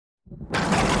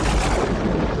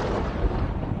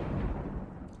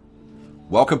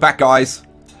Welcome back, guys.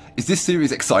 Is this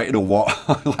series exciting or what?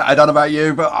 I don't know about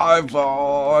you, but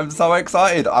I'm so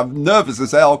excited. I'm nervous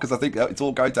as hell because I think it's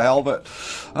all going to hell, but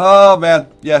oh man,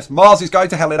 yes, Mars is going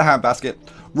to hell in a handbasket.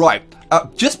 Right,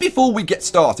 just before we get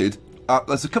started,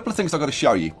 there's a couple of things I've got to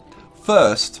show you.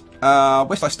 First,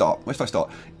 where should I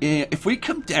start? If we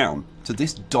come down to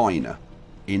this diner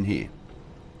in here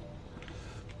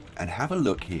and have a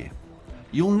look here,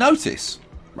 you'll notice,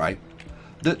 right,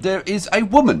 that there is a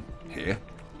woman here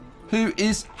who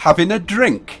is having a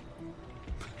drink.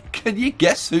 Can you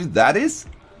guess who that is?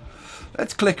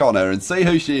 Let's click on her and see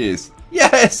who she is.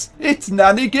 Yes, it's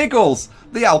Nanny Giggles,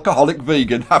 the alcoholic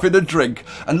vegan having a drink.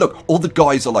 And look, all the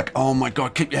guys are like, oh my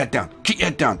god, keep your head down, keep your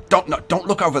head down. Don't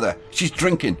look over there. She's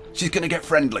drinking. She's going to get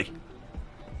friendly.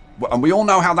 And we all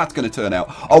know how that's going to turn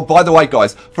out. Oh, by the way,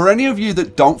 guys, for any of you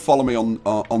that don't follow me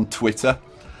on Twitter,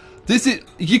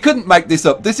 you couldn't make this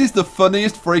up. This is the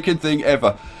funniest freaking thing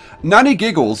ever. Nanny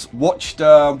Giggles watched,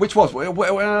 which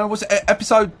was it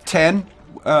episode 10?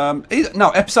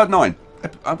 No, episode 9.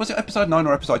 Was it episode 9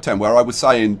 or episode 10 where I was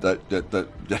saying that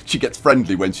she gets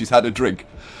friendly when she's had a drink?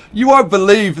 You won't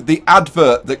believe the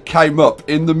advert that came up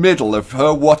in the middle of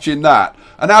her watching that.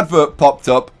 An advert popped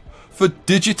up for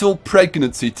digital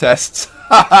pregnancy tests.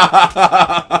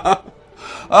 Oh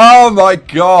my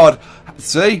god.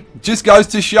 See, just goes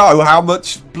to show how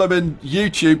much blooming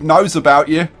YouTube knows about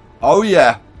you. Oh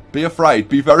yeah, be afraid,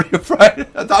 be very afraid.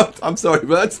 I'm sorry,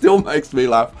 but that still makes me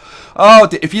laugh. Oh,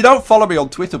 if you don't follow me on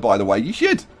Twitter, by the way, you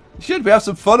should. You should. We have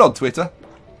some fun on Twitter,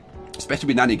 especially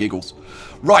with Nanny Giggles.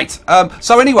 Right.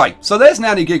 So anyway, so there's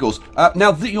Nanny Giggles.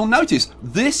 Now you'll notice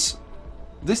this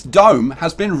dome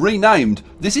has been renamed.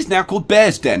 This is now called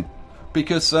Bear's Den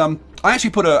because I actually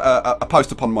put a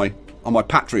post up on my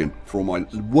Patreon for all my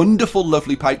wonderful,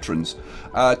 lovely patrons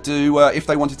if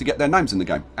they wanted to get their names in the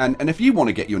game. And if you want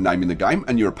to get your name in the game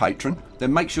and you're a patron,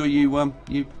 then make sure you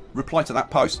reply to that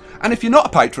post. And if you're not a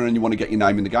patron and you want to get your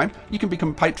name in the game, you can become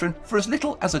a patron for as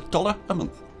little as $1 a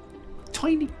month.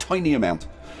 Tiny, tiny amount.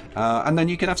 And then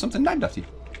you can have something named after you.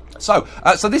 So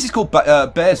this is called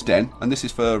Bear's Den, and this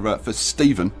is for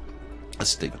Stefan.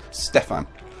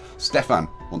 Stefan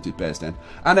wanted Bear's Den.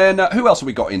 And then who else have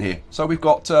we got in here? So we've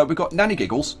got Nanny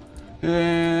Giggles.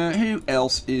 Who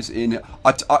else is in here?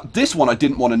 This one I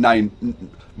didn't want to name.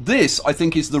 This I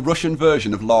think is the Russian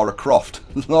version of Lara Croft.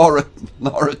 Lara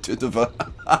Tudova.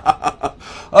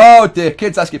 Oh dear,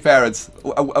 kids ask your parents.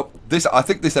 I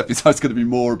think this episode's going to be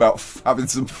more about having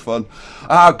some fun.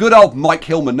 Good old Mike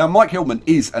Hillman. Now Mike Hillman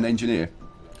is an engineer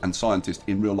and scientist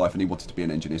in real life, and he wanted to be an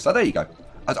engineer. So there you go.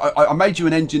 I made you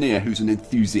an engineer who's an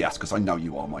enthusiast, because I know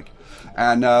you are, Mike.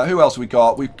 And who else we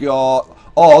got? We've got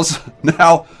Oz.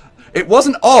 Now, it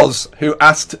wasn't Oz who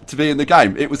asked to be in the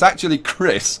game. It was actually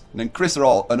Chris. And then Chris and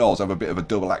Oz have a bit of a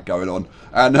double act going on.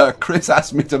 And Chris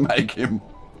asked me to make him,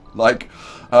 like,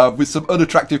 with some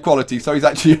unattractive qualities. So he's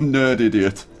actually a nerd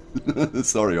idiot.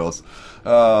 Sorry, Oz.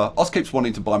 Oz keeps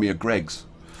wanting to buy me a Greg's.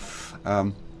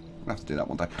 I'll have to do that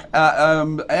one day.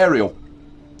 Ariel.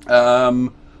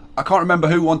 I can't remember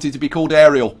who wanted to be called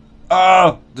Ariel.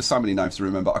 There's so many names to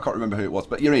remember. I can't remember who it was,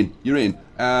 but you're in.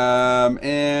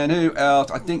 And who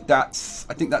else? I think that's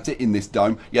it in this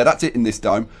dome. Yeah, that's it in this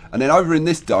dome. And then over in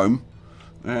this dome,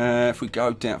 if we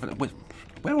go down,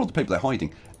 where are all the people they're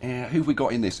hiding? Who have we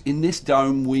got in this? In this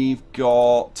dome, we've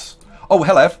got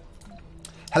Helev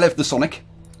the Sonic,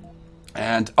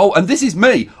 and this is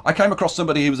me. I came across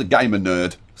somebody who was a gamer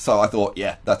nerd, so I thought,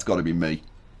 yeah, that's got to be me.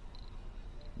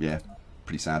 Yeah.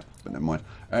 Pretty sad, but never mind.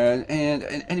 And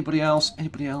anybody else?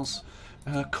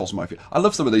 Cosmo. I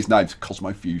love some of these names.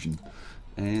 Cosmo Fusion.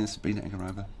 And Sabina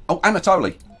Egarova. Oh,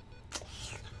 Anatoly.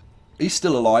 He's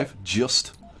still alive,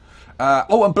 just. And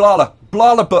Blala.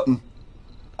 Blala Button.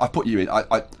 I put you in.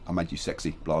 I made you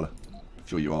sexy, Blala. I'm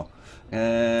sure you are.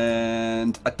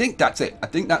 And I think that's it.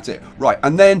 Right,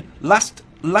 and then last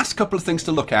couple of things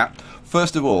to look at.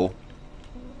 First of all,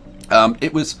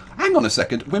 it was. Hang on a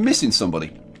second. We're missing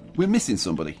somebody.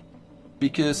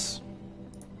 Because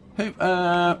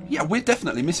yeah, we're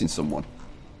definitely missing someone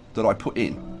that I put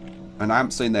in, and I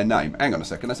haven't seen their name. Hang on a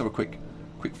second, let's have a quick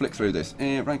flick through this.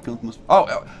 There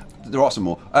are some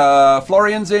more.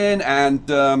 Florian's in, and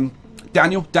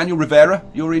Daniel Rivera,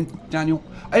 you're in, Daniel.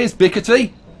 Here's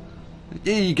Bickety.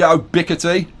 Here you go,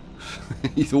 Bickety.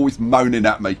 He's always moaning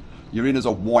at me. You're in as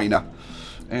a whiner.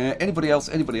 Anybody else?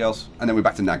 And then we're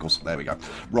back to Naggles. There we go.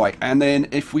 Right, and then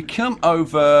if we come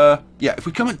over... Yeah, if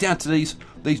we come down to these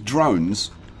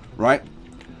drones, right?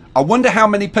 I wonder how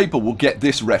many people will get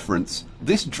this reference.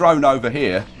 This drone over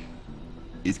here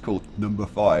is called Number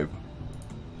 5.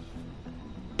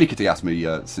 Bickety asked me,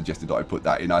 suggested that I put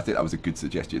that in. I think that was a good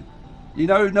suggestion. You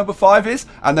know who number 5 is?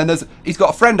 And then he's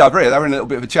got a friend over here. They're in a little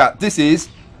bit of a chat. This is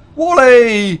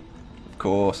Wally. Of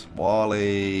course,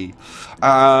 Wally.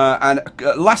 And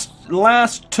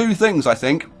last 2 things, I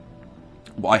think.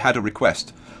 I had a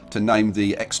request to name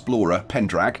the Explorer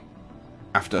Pendrag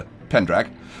after Pendrag,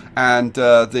 and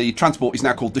the transport is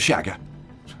now called the Shagger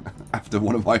after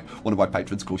one of my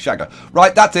patrons called Shagger.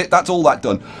 Right, that's it. That's all that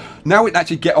done. Now we can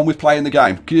actually get on with playing the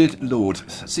game. Good lord,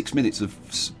 6 minutes of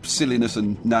silliness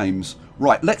and names.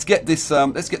 Right, let's get this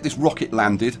rocket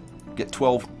landed. Get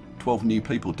 12 new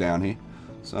people down here.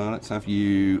 So let's have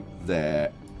you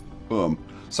there. Boom.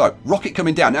 So rocket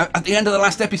coming down. Now at the end of the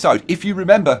last episode, if you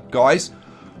remember, guys,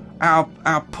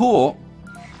 our poor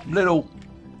little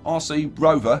RC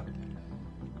rover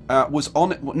was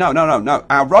on it. No.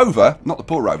 Our rover, not the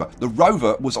poor rover. The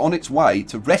rover was on its way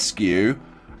to rescue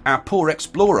our poor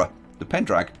explorer, the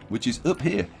Pendrag, which is up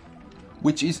here,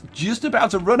 which is just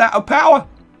about to run out of power.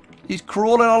 He's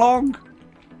crawling along,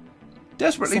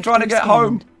 desperately Sector trying to get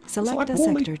home. Select a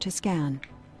sector to scan.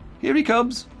 Here he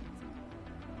comes.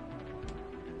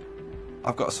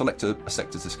 I've got to select a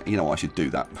sector to scan. You know, I should do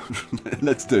that.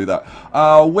 Let's do that.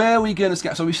 Where are we going to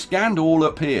scan? So we scanned all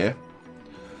up here.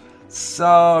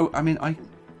 So, I mean,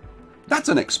 that's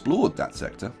unexplored, that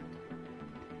sector.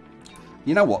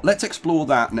 You know what? Let's explore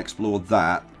that and explore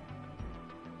that.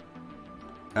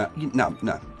 No.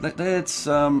 Let's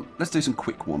do some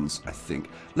quick ones, I think.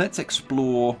 Let's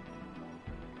explore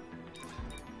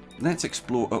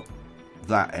up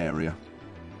that area.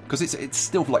 Because it's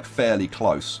still, like, fairly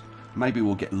close. Maybe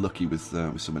we'll get lucky with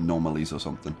some anomalies or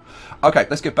something. Okay,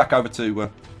 let's get back over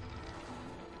to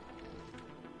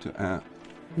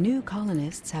New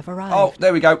colonists have arrived. Oh,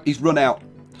 there we go. He's run out.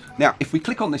 Now, if we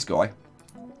click on this guy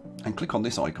and click on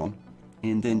this icon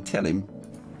and then tell him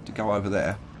to go over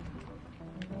there,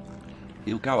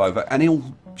 he'll go over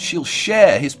and she'll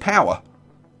share his power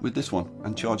with this one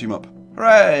and charge him up.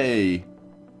 Hooray!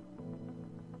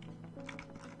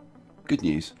 Good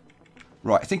news.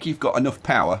 Right, I think you've got enough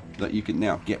power that you can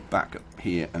now get back up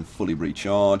here and fully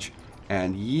recharge,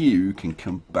 and you can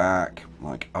come back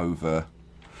like over.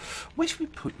 Where should we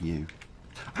put you?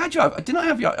 Didn't I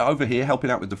have you over here helping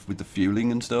out with the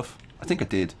fueling and stuff? I think I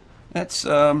did. Let's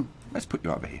put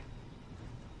you over here.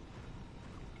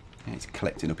 Yeah, he's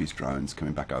collecting up his drones,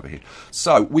 coming back over here.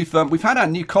 So we've had our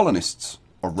new colonists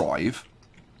arrive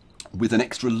with an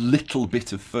extra little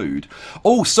bit of food.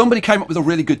 Oh, somebody came up with a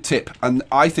really good tip, and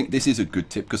I think this is a good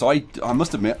tip because I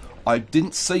must admit I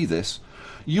didn't see this.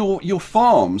 Your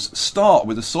farms start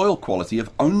with a soil quality of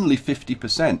only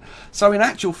 50%. So in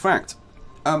actual fact,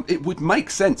 it would make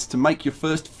sense to make your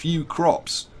first few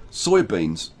crops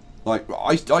soybeans. Like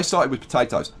I started with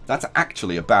potatoes. That's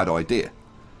actually a bad idea.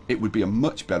 It would be a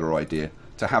much better idea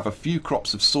to have a few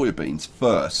crops of soybeans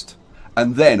first,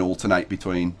 and then alternate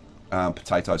between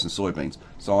potatoes and soybeans.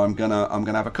 So I'm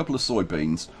gonna have a couple of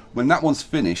soybeans. When that one's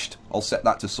finished, I'll set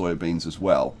that to soybeans as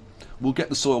well. We'll get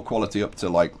the soil quality up to,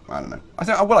 like, I don't know.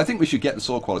 I think we should get the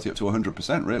soil quality up to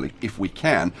 100%, really, if we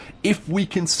can. If we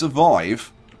can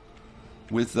survive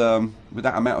with that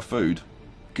amount of food.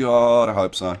 God, I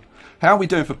hope so. How are we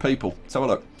doing for people? Let's have a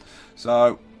look.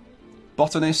 So,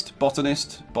 botanist. We've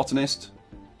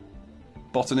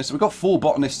got 4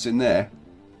 botanists in there.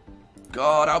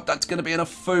 God, I hope that's going to be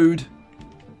enough food.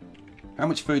 How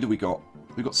much food have we got?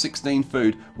 We've got 16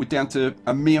 food. We're down to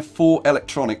a mere 4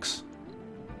 electronics.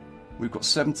 We've got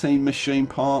 17 machine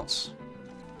parts.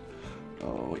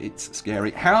 Oh, it's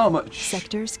scary. How much?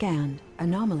 Sector scanned.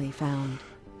 Anomaly found.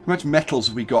 How much metals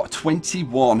have we got?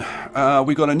 21.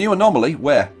 We got a new anomaly.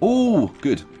 Where? Oh,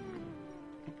 good.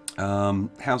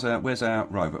 Where's our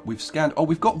rover? We've scanned. Oh,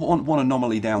 we've got one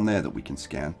anomaly down there that we can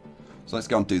scan. So let's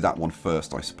go and do that one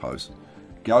first, I suppose.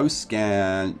 Go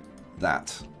scan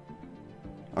that.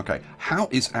 Okay. How's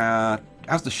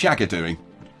the Shagger doing?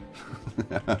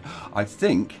 I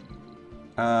think.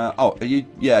 Oh,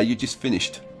 you just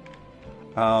finished.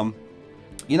 You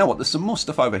know what? There's some more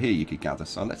stuff over here you could gather.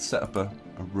 So let's set up a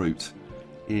route.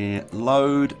 Here,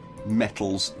 load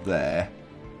metals there,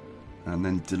 and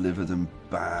then deliver them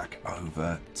back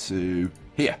over to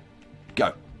here.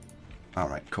 Go. All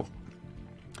right, cool.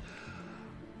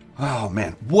 Oh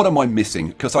man, what am I missing?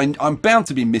 Because I'm bound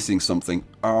to be missing something.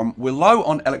 We're low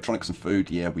on electronics and food.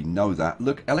 Yeah, we know that.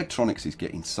 Look, electronics is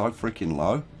getting so freaking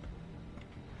low.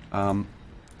 Man,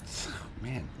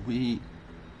 we're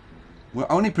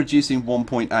only producing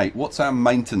 1.8. What's our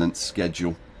maintenance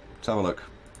schedule? Let's have a look.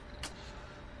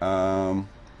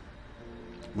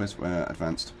 Where's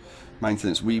advanced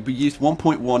maintenance? We used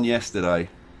 1.1 yesterday.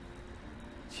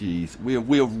 Jeez,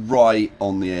 we're right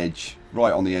on the edge.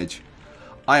 Right on the edge.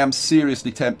 I am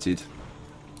seriously tempted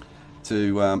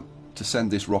to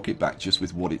send this rocket back just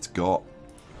with what it's got.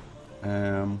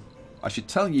 I should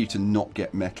tell you to not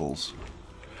get metals.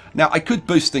 Now, I could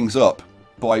boost things up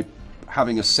by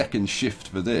having a second shift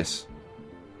for this.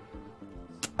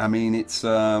 I mean, it's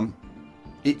an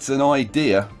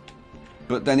idea,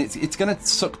 but then it's going to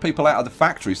suck people out of the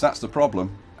factories. That's the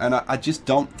problem, and I just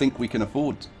don't think we can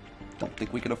afford. Don't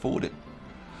think we can afford it.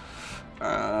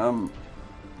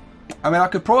 I mean, I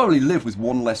could probably live with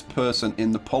one less person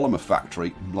in the polymer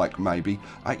factory, like maybe.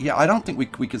 Yeah, I don't think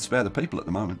we could spare the people at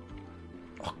the moment.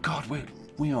 Oh God,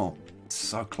 we are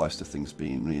so close to things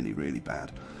being really, really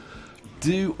bad.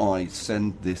 Do I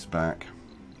send this back?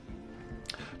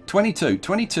 22.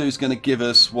 22 is going to give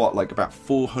us, what, like about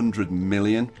 400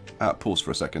 million? Pause for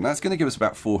a second. That's going to give us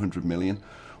about 400 million.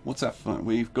 What's that for?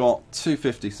 We've got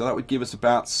 250, so that would give us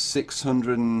about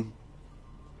 600 and...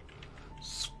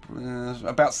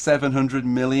 about 700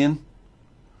 million.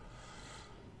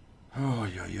 Oh,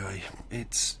 yeah.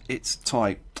 It's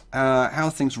tight. How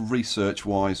are things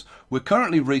research-wise? We're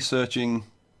currently researching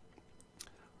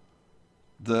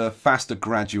the faster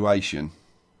graduation.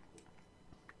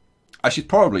 I should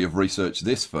probably have researched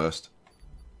this first.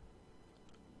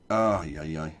 Oh,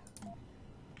 yeah.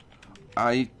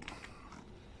 I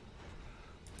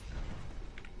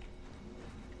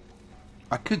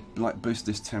could, like, boost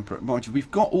this temperate. Mind you, we've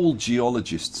got all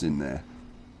geologists in there.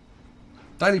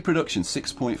 Daily production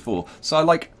 6.4. So,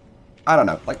 like, I don't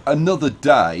know, like another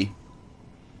day.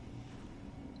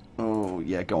 Oh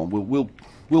yeah, go on. We'll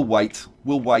wait.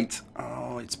 We'll wait.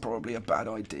 Oh, it's probably a bad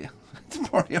idea. It's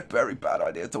probably a very bad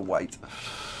idea to wait.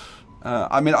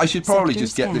 I mean, I should probably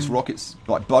just get this rockets,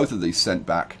 like both of these, sent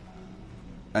back,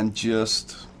 and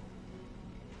just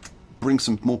bring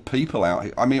some more people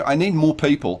out. I mean, I need more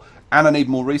people, and I need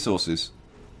more resources.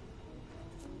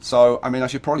 So, I mean, I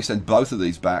should probably send both of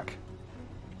these back.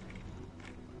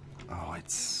 Oh,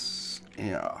 it's...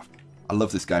 yeah. I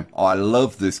love this game. Oh, I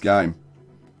love this game.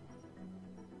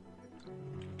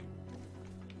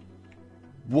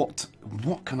 What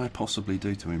can I possibly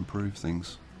do to improve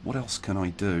things? What else can I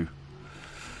do?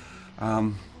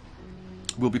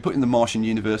 We'll be putting the Martian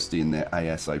University in there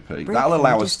ASAP. That'll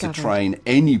allow us to train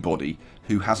anybody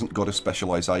who hasn't got a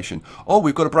specialisation. Oh,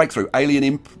 we've got a breakthrough.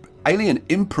 Alien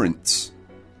imprints.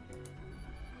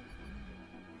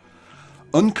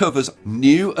 Uncovers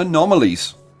new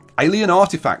anomalies. Alien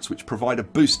artifacts which provide a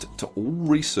boost to all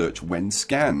research when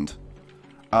scanned.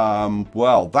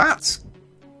 Well, that's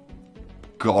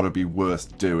gotta be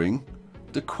worth doing.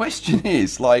 The question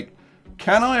is, like,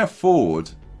 can I afford...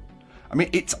 I mean,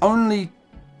 it's only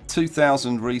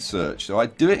 2,000 research, so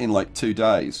I'd do it in like 2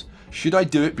 days. Should I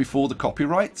do it before the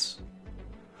copyrights?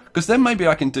 Because then maybe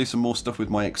I can do some more stuff with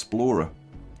my Explorer.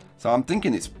 So I'm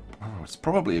thinking it's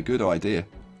probably a good idea.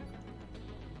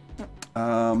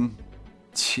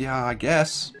 Yeah, I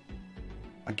guess.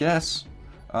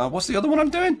 What's the other one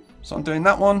I'm doing? So I'm doing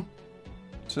that one.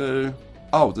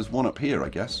 Oh, there's one up here, I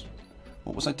guess.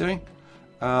 What was I doing?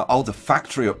 Oh, the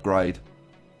factory upgrade.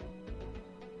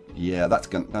 Yeah, that's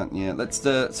gonna. Yeah, let's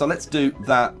do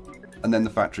that, and then the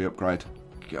factory upgrade.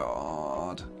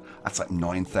 God, that's like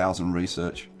 9,000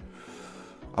 research.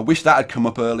 I wish that had come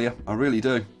up earlier. I really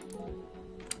do.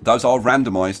 Those are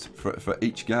randomised for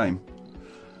each game.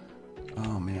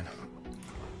 Oh man,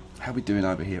 how are we doing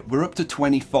over here? We're up to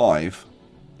 25.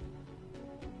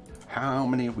 How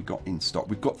many have we got in stock?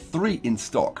 We've got 3 in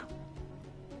stock.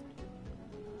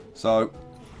 So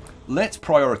let's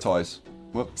prioritise.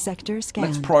 Well, sector scan.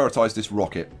 Let's prioritise this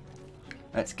rocket.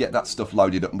 Let's get that stuff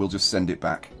loaded up and we'll just send it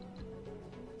back.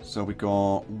 So we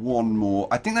got one more.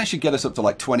 I think that should get us up to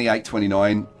like 28,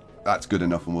 29. That's good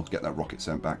enough and we'll get that rocket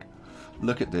sent back.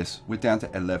 Look at this. We're down to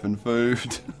 11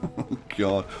 food. Oh,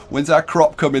 God. When's our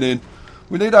crop coming in?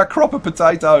 We need our crop of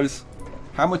potatoes.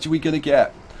 How much are we going to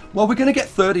get? Well, we're going to get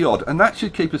 30 odd, and that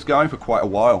should keep us going for quite a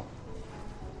while.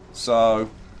 So,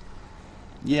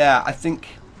 yeah, I think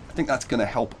that's going to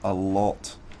help a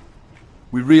lot.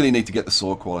 We really need to get the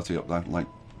soil quality up, though. Like,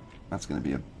 that's going to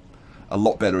be a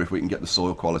lot better if we can get the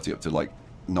soil quality up to like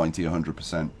 90,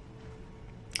 100%.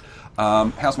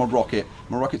 How's my rocket?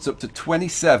 My rocket's up to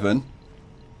 27.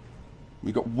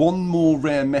 We've got one more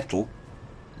rare metal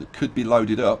that could be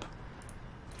loaded up.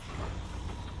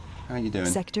 How are you doing?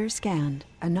 Sector scanned.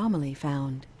 Anomaly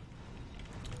found.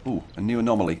 Ooh, a new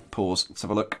anomaly. Pause. Let's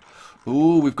have a look.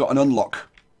 Ooh, we've got an unlock.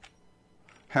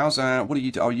 How's what are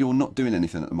you doing? Oh, you're not doing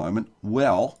anything at the moment.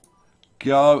 Well,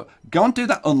 go and do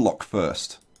that unlock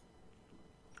first.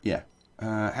 Yeah.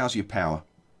 How's your power?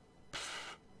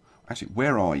 Actually,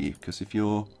 where are you? Because if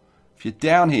you're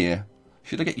down here,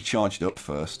 should I get you charged up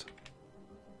first?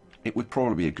 it would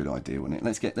probably be a good idea, wouldn't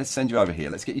it? Let's send you over here.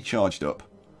 Let's get you charged up,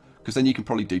 because then you can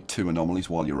probably do 2 anomalies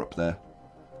while you're up there,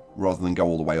 rather than go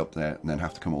all the way up there and then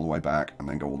have to come all the way back and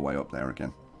then go all the way up there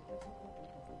again.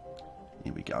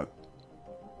 Here we go.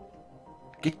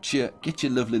 Get your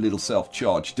lovely little self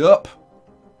charged up.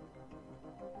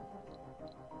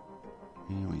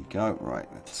 Here we go. Right,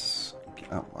 let's.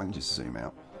 Oh, I can just zoom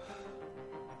out.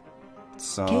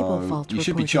 So you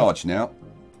should be charged now.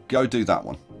 Go do that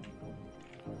one.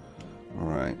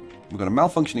 Alright. We've got a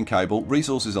malfunctioning cable.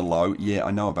 Resources are low. Yeah,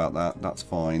 I know about that. That's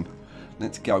fine.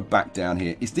 Let's go back down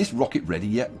here. Is this rocket ready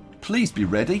yet? Please be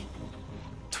ready.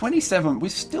 27. We're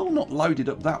still not loaded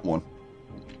up that one.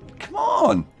 Come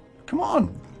on. Come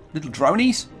on. Little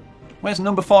dronies. Where's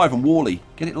number 5 and Wally?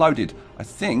 Get it loaded. I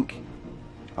think...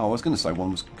 Oh, I was going to say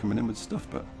one was coming in with stuff,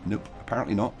 but nope.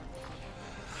 Apparently not.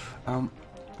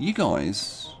 You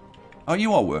guys... Oh,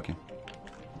 you are working.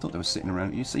 I thought they were sitting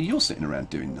around. You see, you're sitting around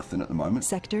doing nothing at the moment.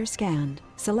 Sector scanned.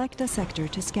 Select a sector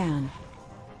to scan.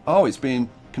 Oh, it's being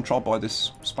controlled by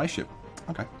this spaceship.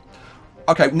 Okay.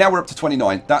 Okay, now we're up to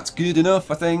 29. That's good enough,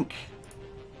 I think.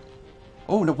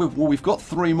 Oh, no, we've got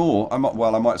 3 more. I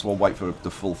might as well wait for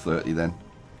the full 30 then.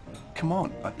 Come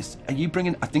on. Are you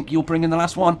bringing... I think you're bringing the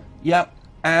last one. Yep.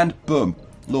 And boom.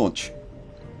 Launch.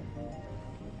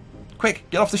 Quick,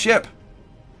 get off the ship.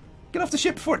 Get off the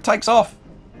ship before it takes off.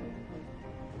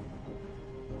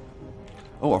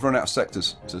 Oh, I've run out of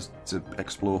sectors to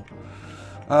explore.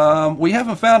 We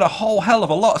haven't found a whole hell of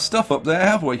a lot of stuff up there,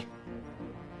 have we?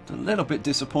 It's a little bit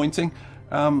disappointing.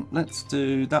 Let's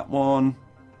do that one.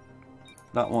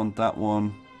 That one, that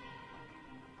one.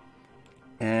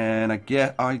 And I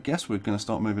guess we're going to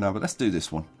start moving over. Let's do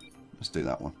this one. Let's do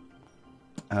that one.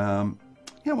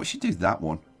 Yeah, we should do that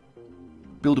one.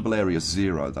 Buildable area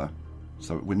 0, though.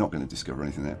 So we're not going to discover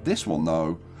anything there. This one,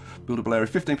 though. Buildable area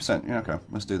 15%. Yeah, okay.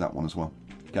 Let's do that one as well.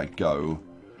 Okay, go.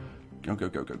 Go, go,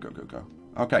 go, go, go, go, go.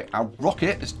 Okay, our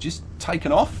rocket has just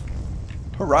taken off.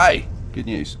 Hooray! Good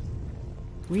news.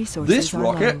 Resources This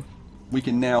rocket, low. we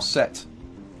can now set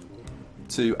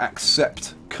to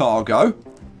accept cargo.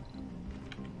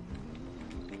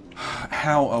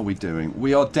 How are we doing?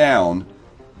 We are down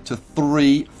to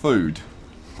 3 food.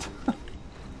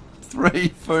 3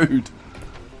 food.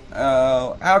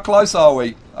 How close are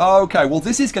we? Okay, well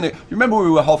this is going to... Remember we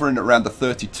were hovering around the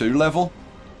 32 level?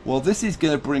 Well, this is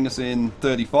going to bring us in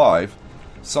 35.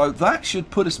 So that should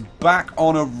put us back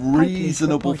on a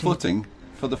reasonable footing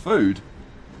for the food.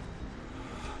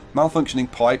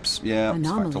 Malfunctioning pipes. Yeah, it's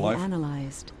back to life.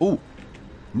 Analyzed. Oh,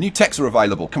 new techs are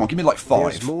available. Come on, give me like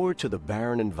 5. There's more to the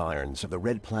barren environs of the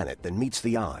Red Planet than meets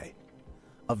the eye.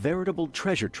 A veritable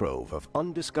treasure trove of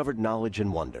undiscovered knowledge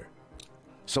and wonder.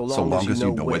 So long as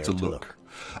you know where to look.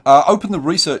 Open the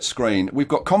research screen. We've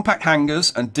got compact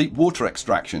hangars and deep water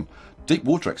extraction. Deep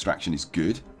water extraction is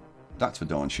good. That's for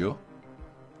darn sure.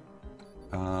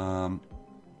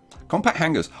 Compact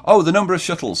hangars. Oh, the number of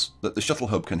shuttles that the shuttle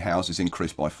hub can house is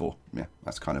increased by 4. Yeah,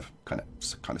 that's kind of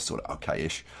sort of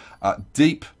okay-ish.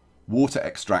 Deep water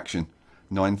extraction,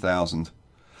 9,000.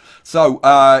 So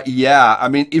yeah, I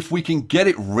mean, if we can get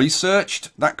it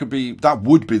researched, that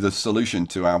would be the solution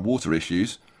to our water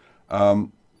issues. But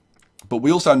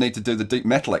we also need to do the deep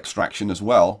metal extraction as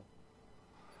well.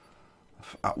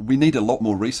 We need a lot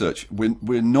more research.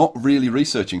 We're not really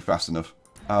researching fast enough.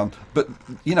 But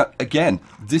you know, again,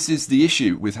 this is the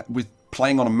issue with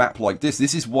playing on a map like this.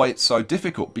 This is why it's so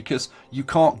difficult, because you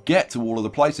can't get to all of the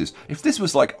places. If this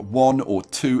was like 1 or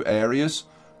 2 areas,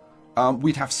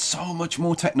 we'd have so much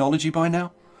more technology by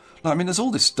now. I mean, there's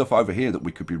all this stuff over here that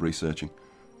we could be researching.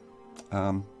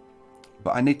 But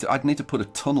I'd need to put a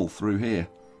tunnel through here.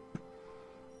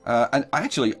 And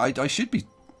actually, I should be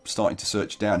starting to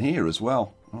search down here as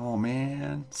well. Oh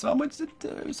man, so much to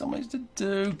do, so much to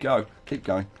do. Go, keep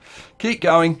going, keep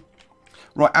going.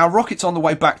 Right, our rocket's on the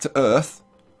way back to Earth.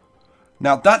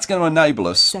 Now that's going to enable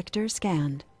us sector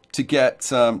scanned to get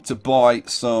to buy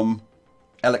some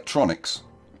electronics.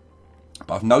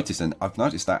 But I've noticed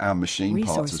that our machine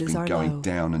parts has been going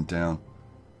down and down.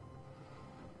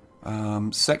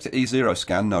 Sector E0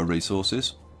 scan, no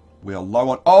resources. We are low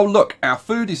on... Oh, look, our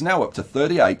food is now up to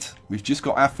 38. We've just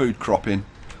got our food crop in.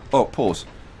 Oh, pause.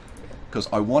 Because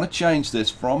I want to change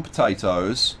this from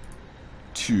potatoes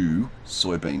to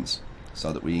soybeans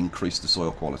so that we increase the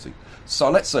soil quality.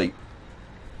 So let's see.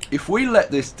 If we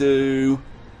let this do...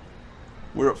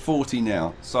 We're at 40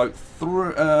 now. So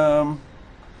through...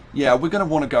 yeah, we're going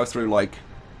to want to go through like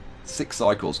 6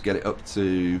 cycles, get it up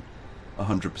to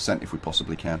 100% if we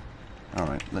possibly can.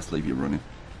 Alright, let's leave you running.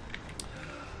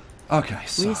 Okay,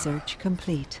 so... Research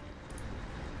complete.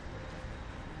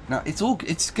 Now, it's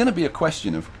going to be a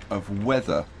question of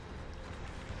whether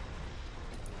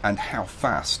and how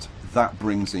fast that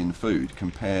brings in food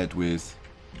compared with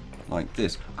like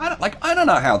this. I don't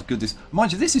know how good this.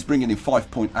 Mind you, this is bringing in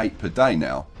 5.8 per day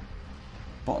now.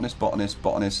 Botanist, botanist,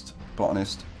 botanist,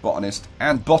 botanist, botanist,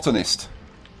 and botanist.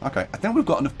 Okay, I think we've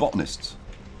got enough botanists,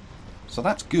 so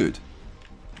that's good.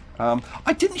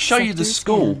 I didn't show you the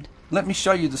school. Let me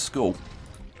show you the school.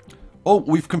 Oh,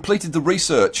 we've completed the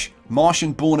research.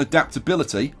 Martian-born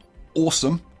adaptability.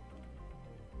 Awesome.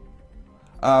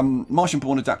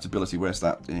 Martian-born adaptability. Where's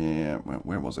that? Yeah,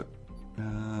 where was it?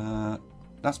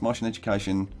 That's Martian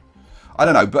education. I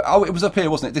don't know, but oh, it was up here,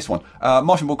 wasn't it? This one.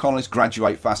 Martian-born colonists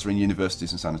graduate faster in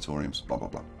universities and sanatoriums. Blah, blah,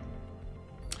 blah.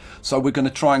 So we're going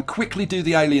to try and quickly do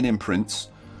the alien imprints,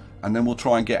 and then we'll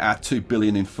try and get our 2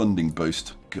 billion in funding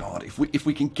boost. God, if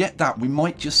we can get that, we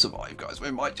might just survive, guys.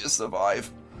 We might just survive.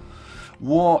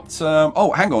 What?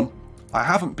 Oh, hang on. I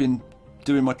haven't been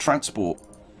doing my transport.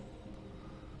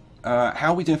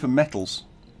 How are we doing for metals?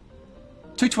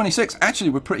 226.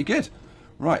 Actually, we're pretty good.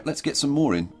 Right, let's get some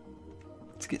more in.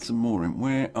 Let's get some more in.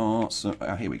 Where are some?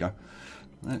 Oh, here we go.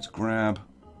 Let's grab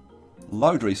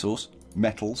load resource,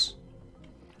 metals.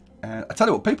 And I tell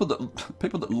you what, people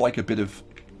that like a bit of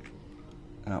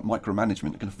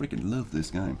micromanagement are going to freaking love this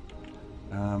game.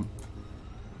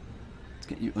 Let's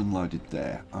get you unloaded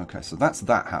there. Okay, so that's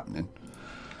that happening.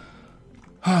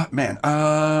 Man,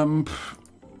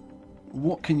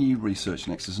 what can you research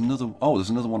next? There's another. Oh, there's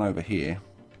another one over here.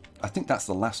 I think that's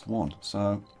the last one.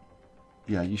 So,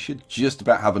 yeah, you should just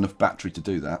about have enough battery to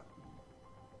do that.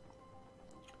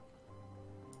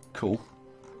 Cool.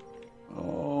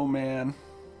 Oh man.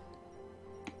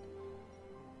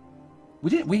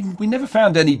 We never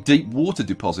found any deep water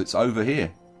deposits over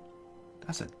here.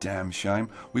 That's a damn shame.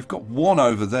 We've got one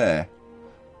over there.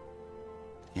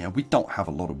 Yeah, we don't have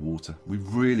a lot of water. We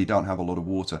really don't have a lot of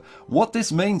water. What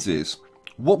this means is,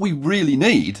 what we really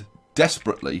need,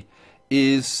 desperately,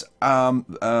 is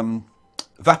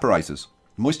evaporators,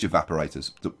 moisture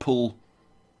evaporators that pull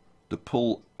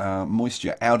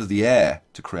moisture out of the air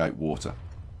to create water.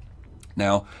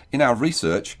 Now, in our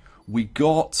research, we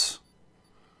got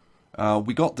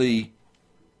the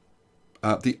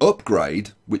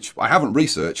upgrade, which I haven't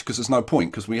researched because there's no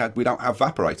point because we don't have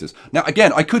evaporators. Now,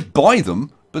 again, I could buy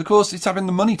them, but of course, it's having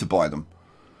the money to buy them.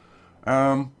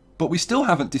 But we still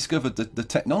haven't discovered the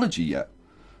technology yet.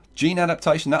 Gene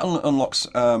adaptation, that unlocks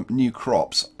new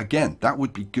crops. Again, that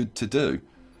would be good to do.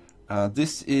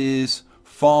 This is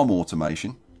farm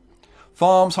automation.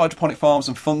 Farms, hydroponic farms,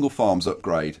 and fungal farms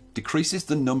upgrade. Decreases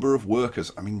the number of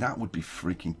workers. I mean, that would be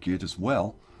freaking good as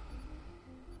well.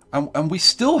 And we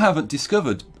still haven't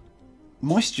discovered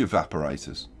moisture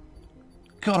evaporators.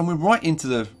 God, and we're right into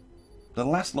the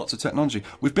last lots of technology.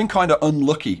 We've been kind of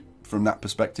unlucky from that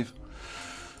perspective.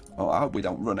 Oh, I hope we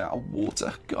don't run out of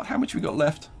water. God, how much we got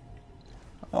left?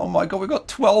 Oh my God, we've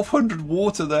got 1,200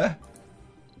 water there.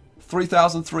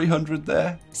 3,300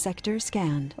 there. Sector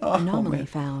scanned. Oh, Anomaly man.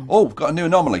 found. Oh, got a new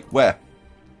anomaly. Where?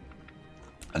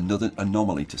 Another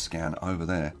anomaly to scan over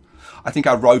there. I think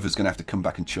our rover's going to have to come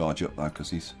back and charge up though, because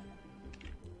he's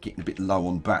getting a bit low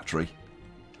on battery.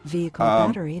 Vehicle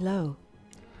battery low.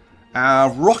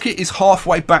 Our rocket is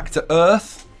halfway back to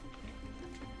Earth.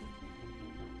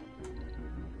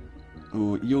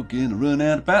 Oh, you're going to run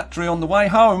out of battery on the way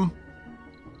home.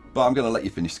 But I'm going to let you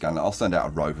finish scanning it. I'll send out a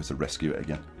rover to rescue it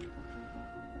again.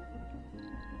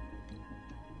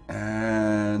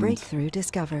 And breakthrough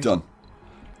discovered. Done.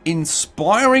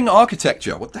 Inspiring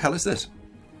architecture. What the hell is this?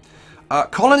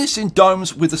 Colonists in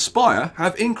domes with a spire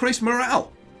have increased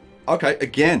morale. Okay,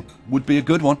 again, would be a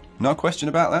good one. No question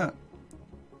about that.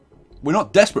 We're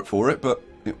not desperate for it, but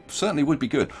it certainly would be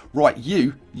good. Right,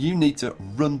 you need to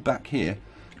run back here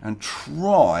and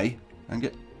try and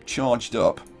get charged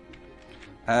up.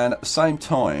 And at the same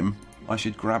time, I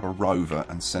should grab a rover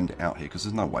and send it out here, because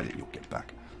there's no way that you'll get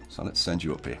back. So let's send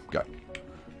you up here. Go.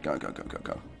 Go, go, go, go,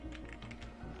 go.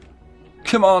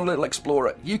 Come on, little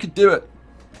explorer. You could do it.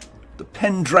 The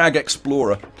Pendrag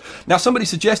Explorer. Now, somebody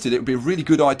suggested it would be a really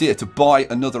good idea to buy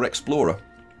another Explorer.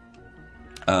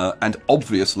 And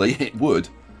obviously it would.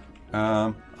 You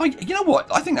know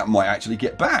what? I think that might actually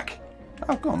get back.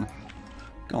 Oh, go on.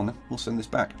 Go on then. We'll send this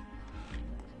back.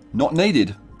 Not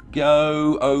needed.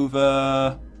 Go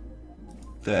over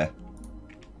there.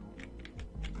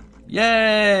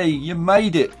 Yay! You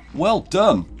made it. Well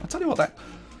done. I'll tell you what,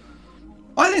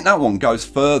 I think that one goes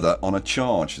further on a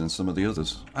charge than some of the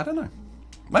others. I don't know.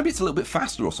 Maybe it's a little bit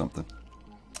faster or something.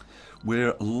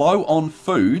 We're low on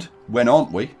food, when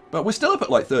aren't we? But we're still up at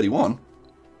like 31.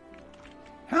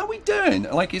 How are we doing?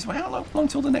 Like, how long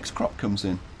till the next crop comes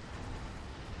in?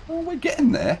 Oh, we're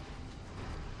getting there.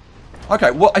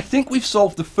 Okay, well, I think we've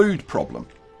solved the food problem.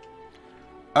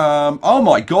 Oh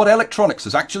my god, electronics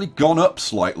has actually gone up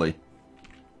slightly.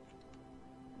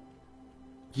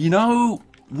 You know,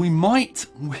 we might...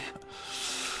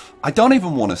 I don't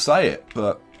even want to say it,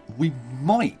 but we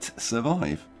might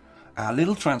survive. Our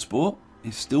little transport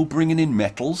is still bringing in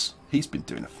metals. He's been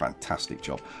doing a fantastic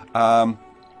job.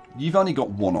 You've only got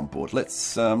one on board.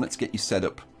 Let's get you set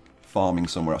up farming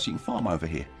somewhere else. You can farm over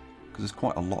here, because there's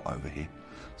quite a lot over here.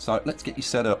 So let's get you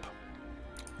set up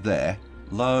there.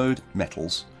 Load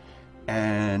metals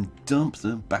and dump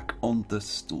them back on the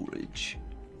storage,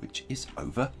 which is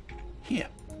over here.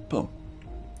 Boom.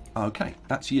 Okay,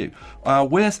 that's you.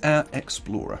 Where's our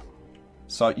explorer?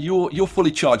 So you're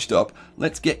fully charged up.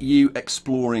 Let's get you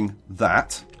exploring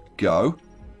that. Go.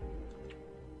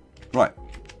 Right.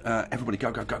 Everybody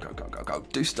go, go, go, go, go, go, go.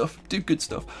 Do stuff. Do good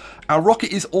stuff. Our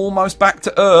rocket is almost back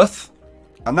to Earth.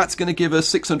 And that's going to give us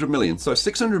 600 million. So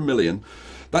 600 million,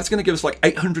 that's going to give us like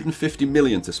 850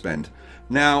 million to spend.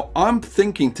 Now, I'm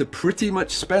thinking to pretty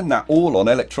much spend that all on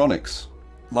electronics.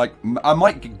 Like, I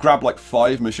might grab like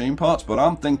 5 machine parts, but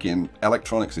I'm thinking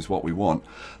electronics is what we want.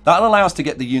 That'll allow us to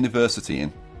get the university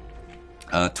in.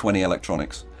 20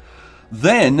 electronics.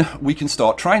 Then we can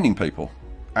start training people.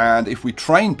 And if we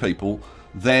train people,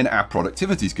 then our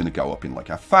productivity is going to go up in like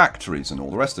our factories and all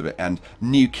the rest of it. And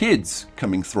new kids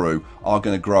coming through are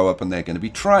going to grow up and they're going to be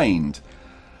trained.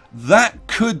 That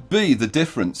could be the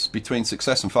difference between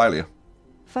success and failure.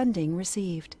 Funding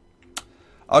received.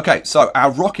 Okay, so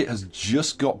our rocket has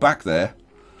just got back there.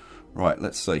 Right,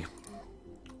 let's see.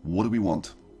 What do we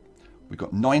want? We've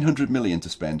got 900 million to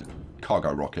spend.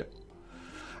 Cargo rocket.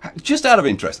 Just out of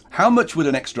interest, how much would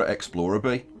an extra explorer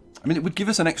be? I mean, it would give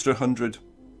us an extra 100...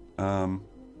 yeah,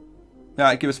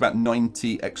 it'd give us about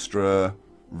 90 extra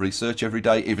research every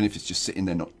day, even if it's just sitting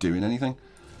there not doing anything.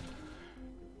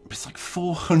 It's like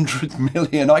 400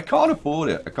 million. I can't afford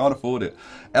it. I can't afford it.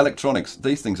 Electronics,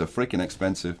 these things are freaking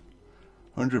expensive.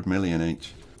 100 million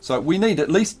each. So we need at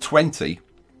least 20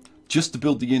 just to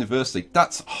build the university.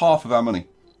 That's half of our money.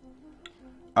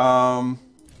 So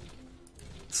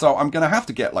I'm going to have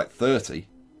to get like 30.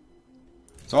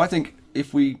 So I think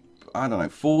if we... I don't know,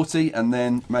 40, and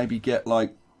then maybe get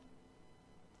like...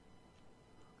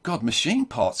 God, machine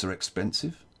parts are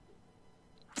expensive.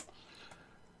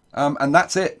 And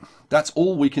that's it. That's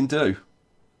all we can do.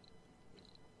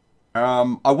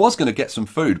 I was going to get some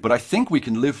food, but I think we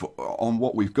can live on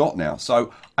what we've got now.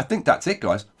 So I think that's it,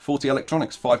 guys. 40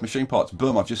 electronics, 5 machine parts.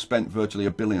 Boom, I've just spent virtually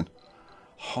 $1 billion.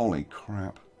 Holy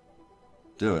crap.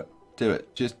 Do it. Do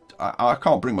it. Just, I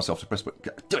can't bring myself to press, but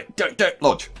do it, do it, do it,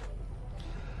 Lodge.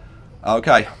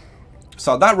 Okay,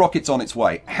 so that rocket's on its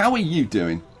way. How are you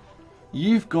doing?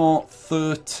 You've got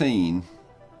 13.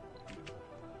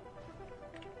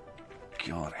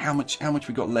 God, how much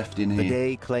we got left in here? The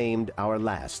day claimed our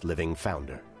last living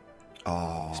founder.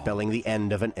 Oh. Spelling the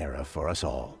end of an era for us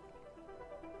all.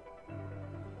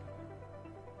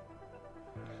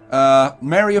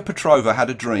 Maria Petrova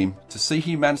had a dream to see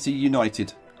humanity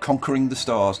united, conquering the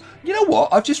stars. You know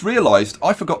what? I've just realised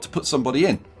I forgot to put somebody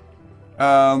in.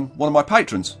 One of my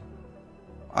patrons.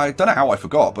 I don't know how I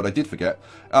forgot, but I did forget.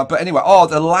 But anyway,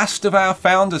 the last of our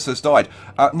founders has died.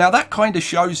 Now that kind of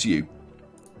shows you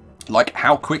like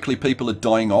how quickly people are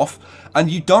dying off, and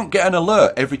you don't get an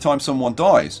alert every time someone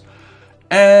dies.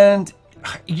 And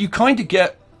you can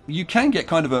get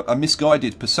kind of a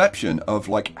misguided perception of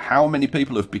like how many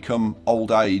people have become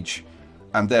old age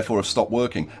and therefore have stopped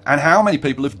working, and how many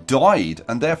people have died,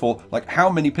 and therefore like how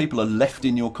many people are left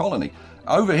in your colony.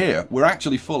 Over here, we're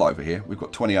actually full over here. We've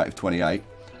got 28 of 28.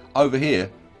 Over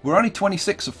here, we're only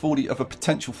 26 of 40 of a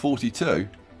potential 42.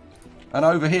 And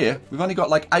over here, we've only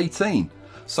got like 18.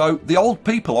 So the old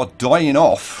people are dying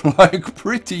off like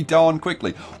pretty darn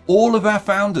quickly. All of our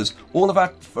founders, all of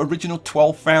our original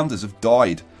 12 founders have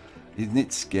died. Isn't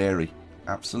it scary?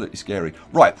 Absolutely scary.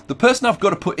 Right, the person I've got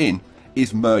to put in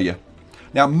is Merya.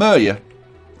 Now Merya,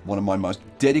 one of my most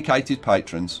dedicated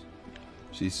patrons.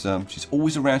 She's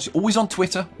always around. She's always on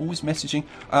Twitter, always messaging.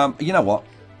 You know what?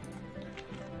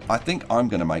 I think I'm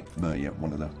going to make Merya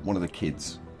one of the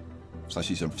kids. So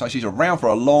she's around for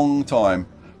a long time.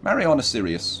 Mariana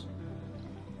Sirius,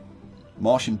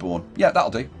 Martian born. Yeah, that'll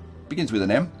do. Begins with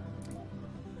an M.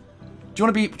 Do you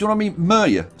want to be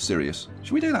Merya Sirius?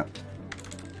 Should we do that?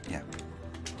 Yeah.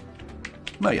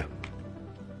 Merya.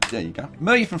 There you go.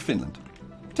 Merya from Finland.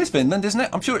 It is Finland, isn't it?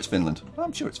 I'm sure it's Finland.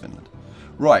 I'm sure it's Finland.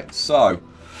 Right, so,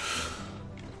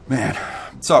 man,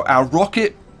 so our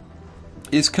rocket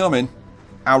is coming,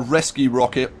 our rescue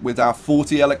rocket with our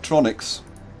 40 electronics.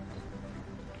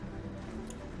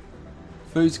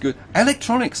 Food's good.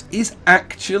 Electronics is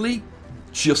actually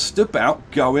just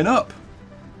about going up.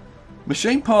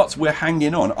 Machine parts we're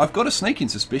hanging on. I've got a sneaking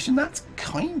suspicion that's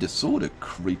kind of, sort of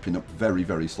creeping up very,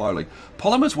 very slowly.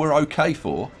 Polymers we're okay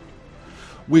for.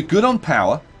 We're good on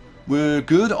power. We're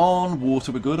good on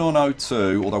water. We're good on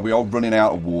O2, although we are running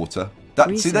out of water.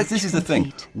 This is the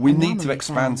thing. We need to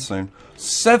expand soon.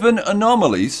 7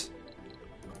 anomalies?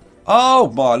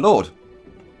 Oh, my lord.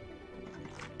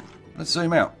 Let's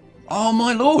zoom out. Oh,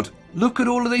 my lord. Look at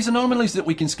all of these anomalies that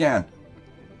we can scan.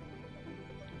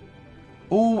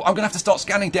 Oh, I'm going to have to start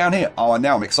scanning down here. Oh,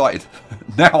 now I'm excited.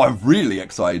 Now I'm really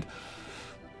excited.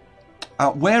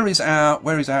 Where is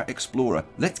our explorer?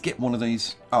 Let's get one of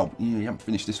these. Oh, you haven't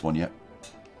finished this one yet.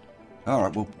 All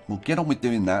right, we'll get on with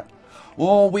doing that.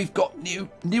 Oh, we've got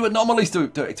new anomalies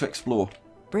to explore.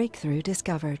 Breakthrough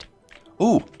discovered.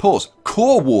 Oh, pause.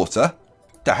 Core water.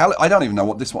 The hell? I don't even know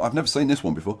what this one. I've never seen this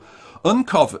one before.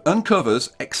 Uncovers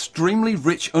extremely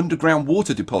rich underground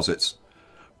water deposits.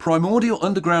 Primordial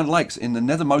underground lakes in the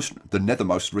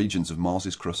nethermost regions of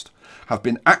Mars's crust have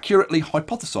been accurately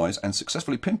hypothesized and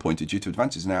successfully pinpointed due to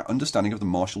advances in our understanding of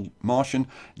the Martian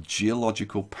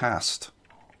geological past.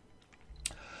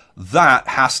 That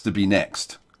has to be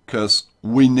next, because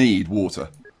we need water.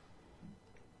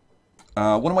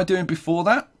 What am I doing before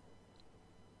that?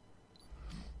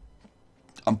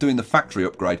 I'm doing the factory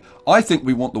upgrade. I think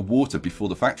we want the water before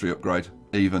the factory upgrade,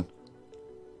 even.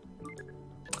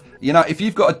 You know, if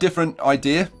you've got a different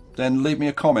idea, then leave me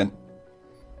a comment.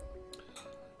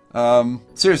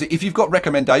 Seriously, if you've got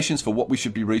recommendations for what we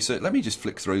should be researching, let me just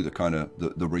flick through the kind of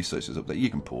the researches up there. You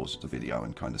can pause the video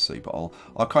and kind of see, but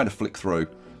I'll kind of flick through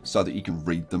so that you can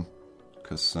read them,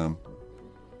 because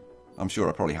I'm sure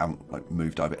I probably haven't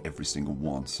moved over every single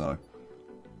one. So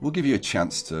we'll give you a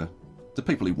chance to the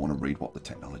people who want to read what the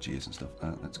technology is and stuff.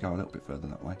 Let's go a little bit further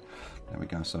that way. There we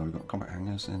go. So we've got combat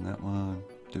hangars in that one,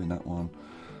 doing that one.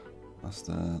 That's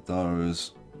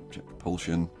those jet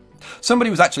propulsion. Somebody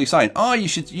was actually saying, "Oh, you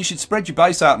should spread your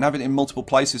base out and have it in multiple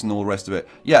places and all the rest of it."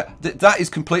 Yeah, that is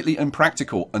completely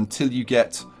impractical until you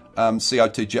get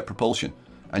CO2 jet propulsion,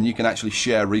 and you can actually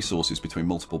share resources between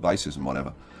multiple bases and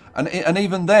whatever. And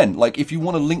even then, like if you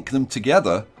want to link them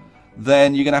together,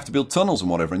 then you're going to have to build tunnels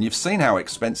and whatever. And you've seen how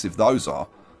expensive those are.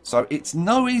 So it's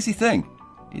no easy thing.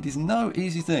 It is no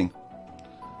easy thing.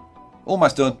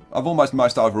 Almost done. I've almost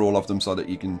most over all of them so that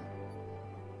you can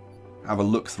have a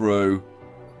look through,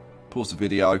 pause the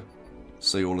video,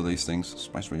 see all of these things.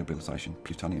 Space rehabilitation,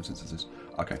 plutonium synthesis.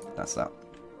 Okay, that's that.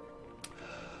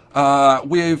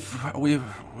 We've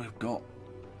got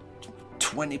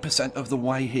 20% of the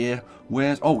way here.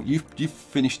 Oh, you've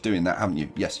finished doing that, haven't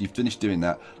you? Yes, you've finished doing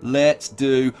that.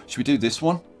 Should we do this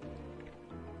one?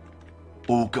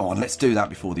 Oh, go on, let's do that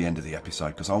before the end of the episode,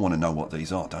 because I want to know what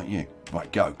these are, don't you?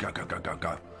 Right, go,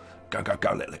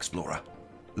 little explorer,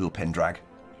 little Pendrag.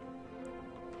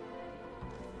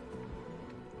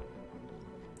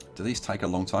 Do these take a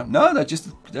long time? No,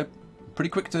 they're pretty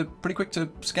quick to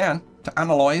scan, to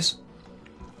analyze.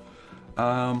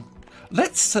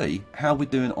 Let's see how we're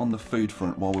doing on the food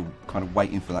front while we're kind of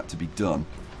waiting for that to be done.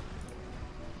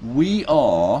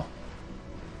 So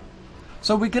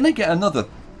we're going to get another,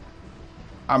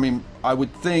 I mean, I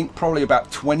would think probably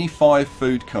about 25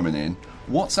 food coming in.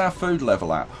 What's our food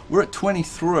level at? We're at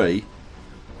 23.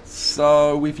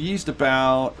 So we've used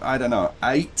about, I don't know,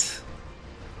 8.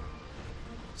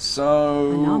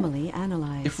 So anomaly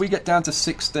analyzed. If we get down to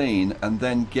 16 and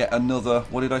then get another,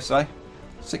 what did I say?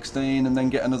 16 and then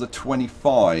get another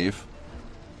 25.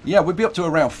 Yeah, we'd be up to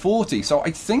around 40. So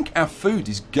I think our food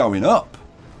is going up.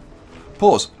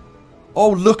 Pause.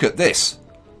 Oh, look at this.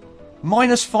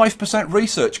 Minus 5%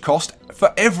 research cost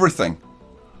for everything.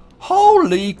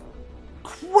 Holy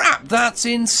crap, that's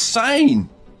insane.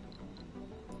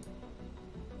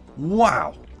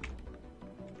 Wow.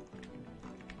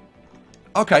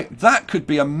 Okay, that could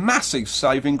be a massive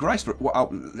saving grace. Well,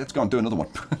 let's go and do another one.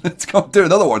 Let's go and do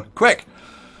another one. Quick.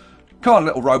 Come on,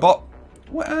 little robot.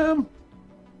 Oh,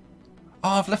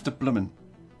 I've left a bloomin'.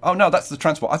 Oh, no, that's the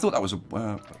transport. I thought that was an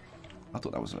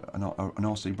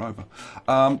RC rover.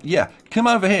 Yeah, come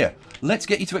over here. Let's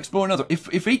get you to explore another.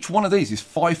 If each one of these is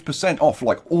 5% off,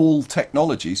 like all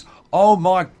technologies, oh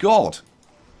my god.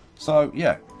 So,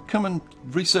 yeah, come and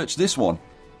research this one.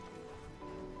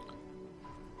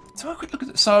 So have a quick look at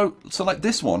it. So like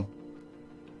this one.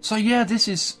 So yeah, this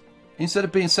is, instead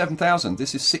of being 7,000,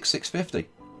 this is 6,650.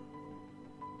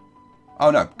 Oh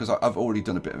no, because I've already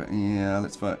done a bit of it. Yeah,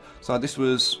 let's vote. So this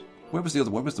was, where was the other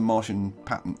one? Where was the Martian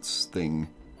patents thing?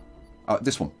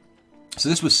 This one. So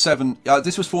this was 7.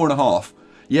 This was 4.5.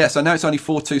 Yeah, so now it's only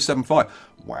 4,275.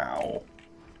 Wow.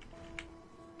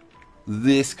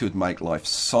 This could make life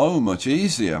so much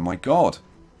easier. My God.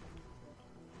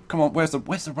 Come on, where's the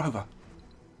rover?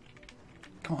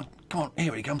 Come on,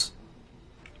 here he comes.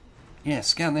 Yeah,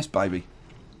 scan this baby.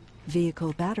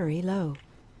 Vehicle battery low.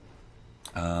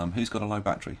 Who's got a low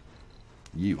battery?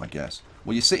 You, I guess.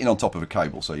 Well, you're sitting on top of a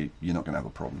cable, so you're not going to have a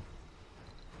problem.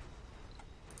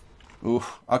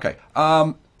 Oof. Okay.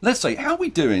 Let's see. How are we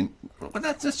doing? Well,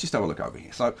 let's just have a look over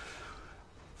here. So,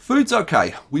 food's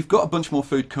okay. We've got a bunch more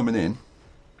food coming in.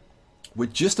 We're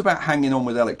just about hanging on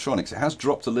with electronics. It has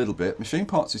dropped a little bit. Machine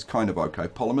parts is kind of okay.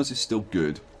 Polymers is still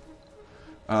good.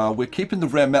 We're keeping the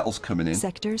rare metals coming in.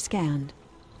 Sector scanned.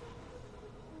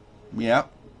 Yeah,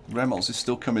 rare metals is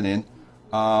still coming in.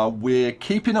 We're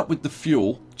keeping up with the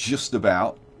fuel, just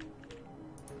about.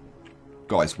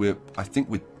 Guys, I think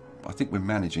we're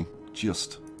managing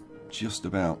just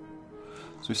about.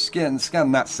 So scan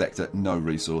that sector. No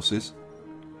resources.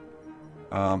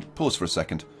 Pause for a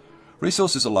second.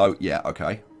 Resources are low. Yeah,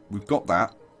 okay. We've got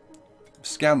that.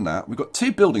 Scan that. We've got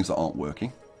 2 buildings that aren't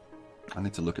working. I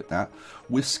need to look at that.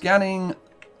 We're scanning.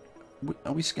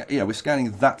 Yeah, we're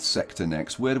scanning that sector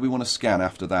next. Where do we want to scan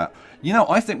after that? You know,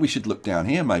 I think we should look down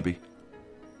here, maybe.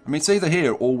 I mean, it's either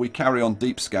here or we carry on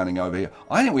deep scanning over here.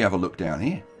 I think we have a look down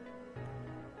here.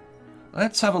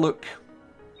 Let's have a look.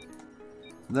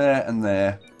 There and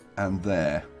there and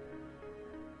there.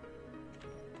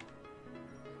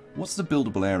 What's the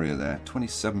buildable area there?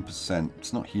 27%.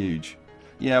 It's not huge.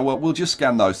 Yeah, well, we'll just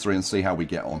scan those 3 and see how we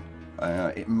get on.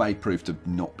 It may prove to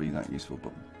not be that useful,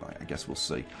 but I guess we'll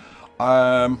see.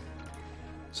 So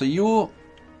you're...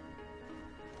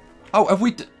 Oh, have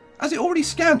we... Has it already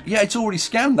scanned? Yeah, it's already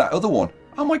scanned that other one.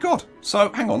 Oh my god. So,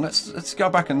 hang on, let's go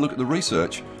back and look at the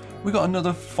research. We got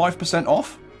another 5%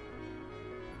 off.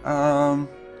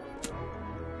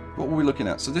 What were we looking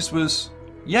at? So this was...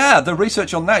 Yeah, the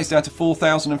research on that is down to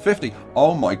 4,050.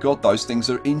 Oh my god, those things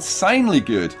are insanely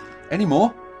good. Any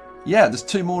more? Yeah, there's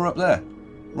 2 more up there.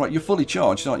 Right, you're fully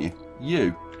charged, aren't you?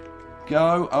 You.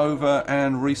 Go over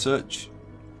and research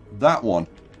that one.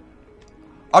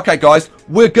 Okay, guys,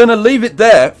 we're going to leave it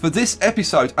there for this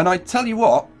episode. And I tell you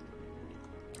what,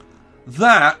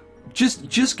 that,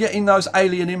 just getting those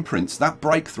alien imprints, that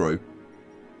breakthrough,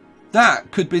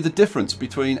 that could be the difference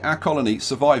between our colony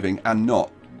surviving and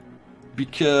not.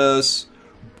 Because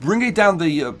bringing down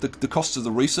the costs of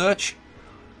the research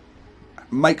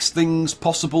makes things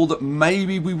possible that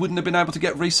maybe we wouldn't have been able to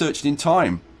get researched in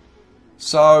time.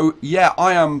 So yeah,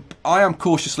 I am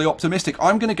cautiously optimistic.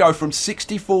 I'm going to go from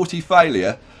 60-40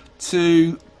 failure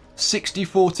to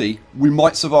 60-40 we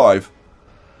might survive.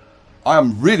 I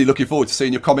am really looking forward to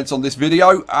seeing your comments on this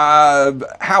video.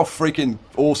 How freaking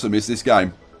awesome is this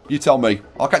game? You tell me.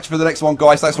 I'll catch you for the next one,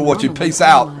 guys. Thanks for watching. Peace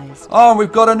out. Oh, and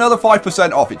we've got another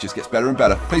 5% off. It just gets better and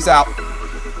better. Peace out.